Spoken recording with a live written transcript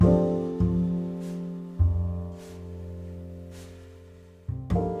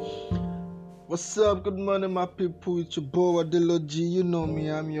What's up? Good morning, my people. It's your boy Adelo G. You know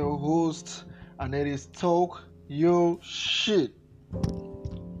me, I'm your host, and it is Talk Your Shit.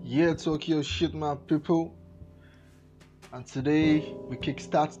 Yeah, Talk Your Shit, my people. And today we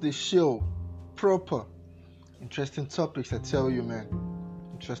kickstart the show proper. Interesting topics, I tell you, man.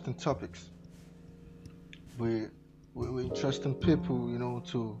 Interesting topics. We're interesting people,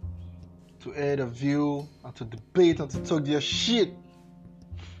 to add a view and to debate and to talk their shit.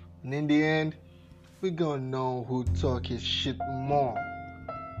 And in the end, we're gonna know who talk his shit more.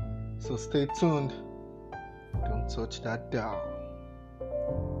 So stay tuned. Don't touch that dial.